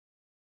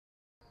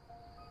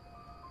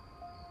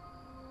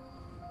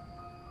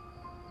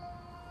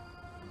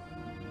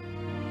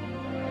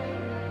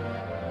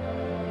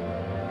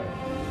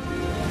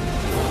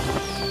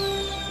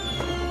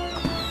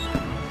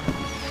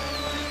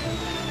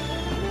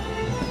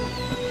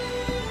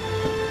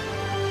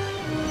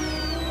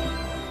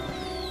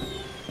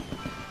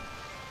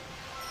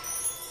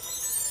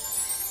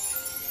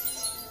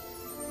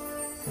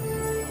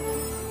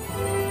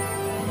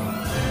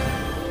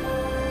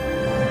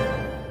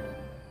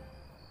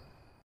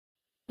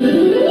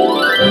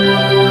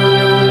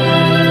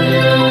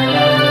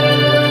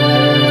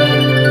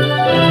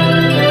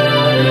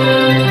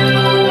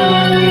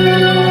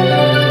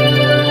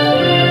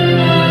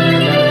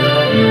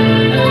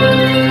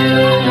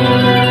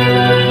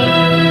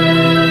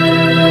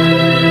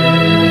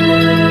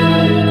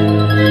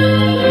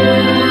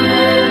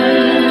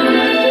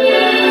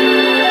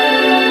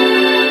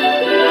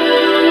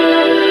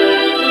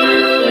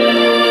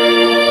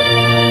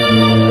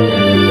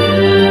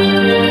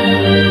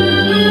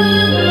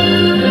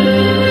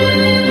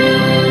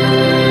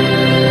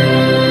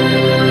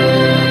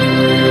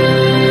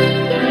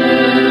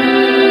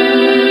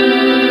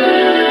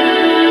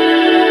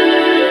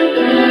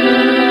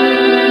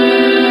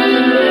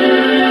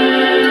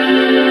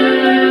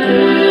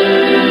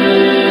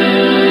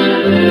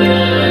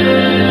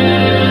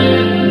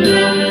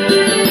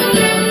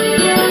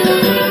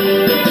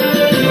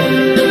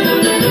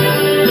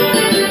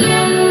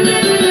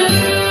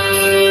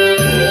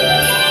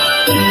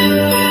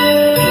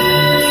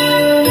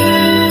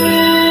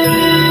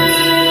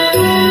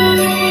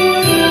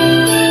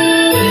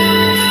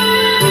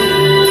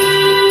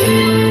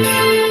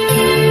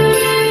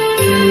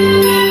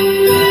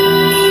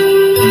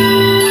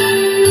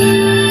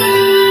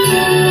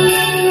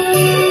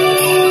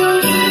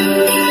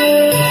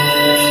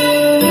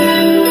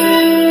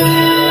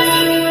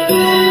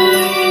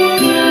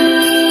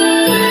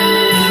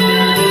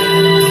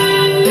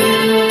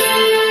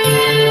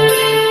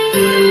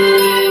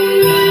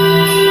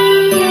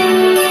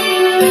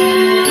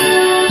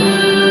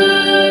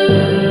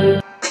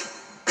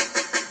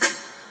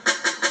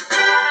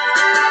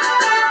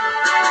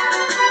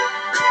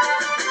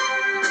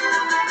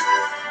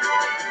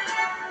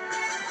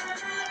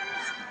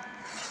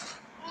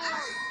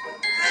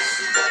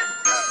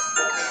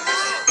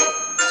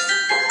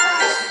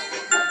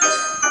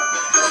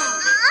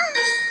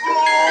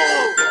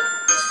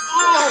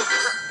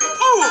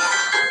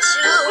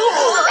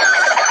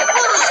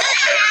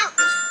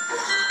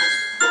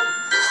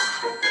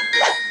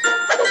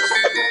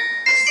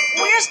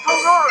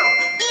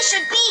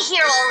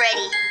here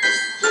already?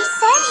 He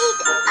said he'd,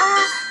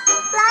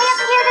 fly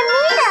up here to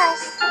meet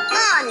us.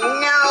 Oh,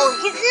 no,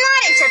 he's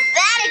not into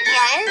that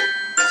again.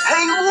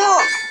 Hey,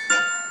 look!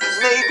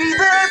 Maybe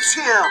that's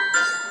him.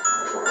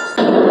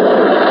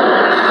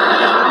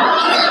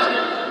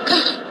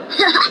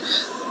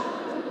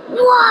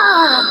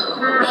 Whoa!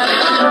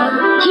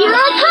 Here I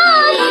come!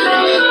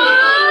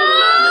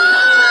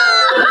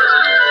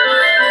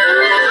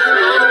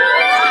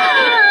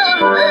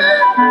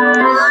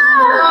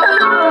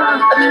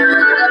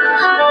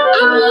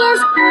 And he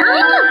is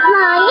kind of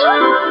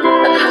flying.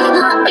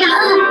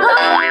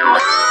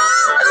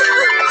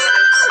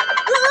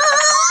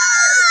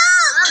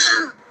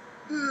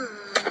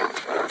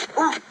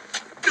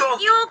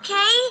 You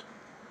okay?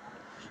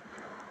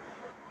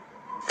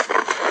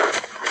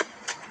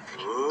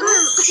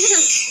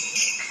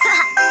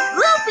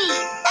 Loopy,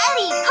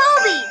 Eddie,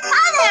 Poby,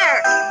 hi there.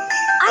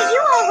 Are you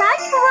all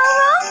right,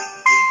 Pororo?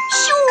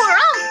 Sure,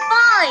 I'm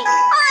fine.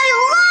 I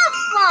love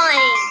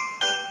flying.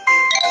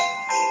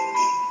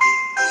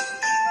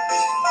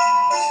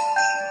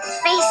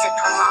 Face it,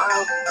 Pororo,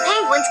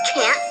 penguins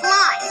can't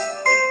fly.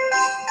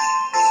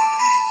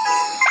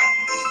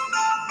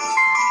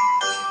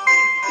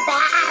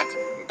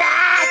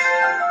 That.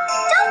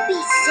 Don't be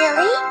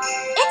silly.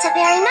 It's a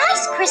very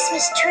nice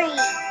Christmas tree.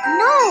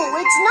 No,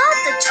 it's not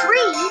the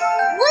tree.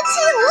 What's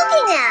he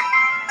looking at?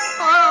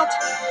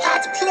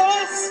 That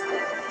place.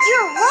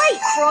 You're right,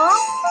 Crom.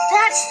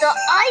 That's the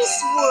Ice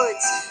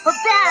Woods. A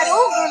bad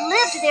ogre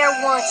lived there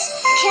once.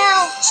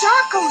 Count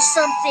Choco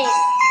something.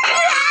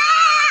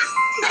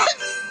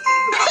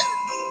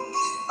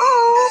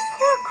 Oh,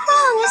 poor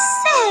Krong is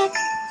sick.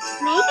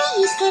 Maybe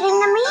he's getting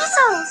the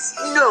measles.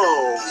 No,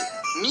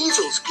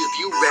 measles give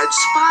you red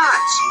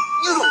spots.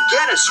 You don't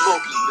get a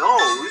smoky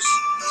nose.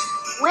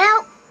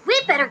 Well,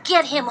 we better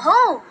get him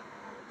home.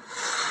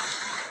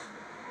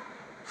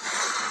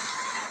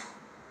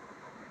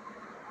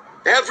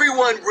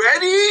 Everyone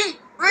ready?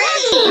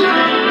 Ready!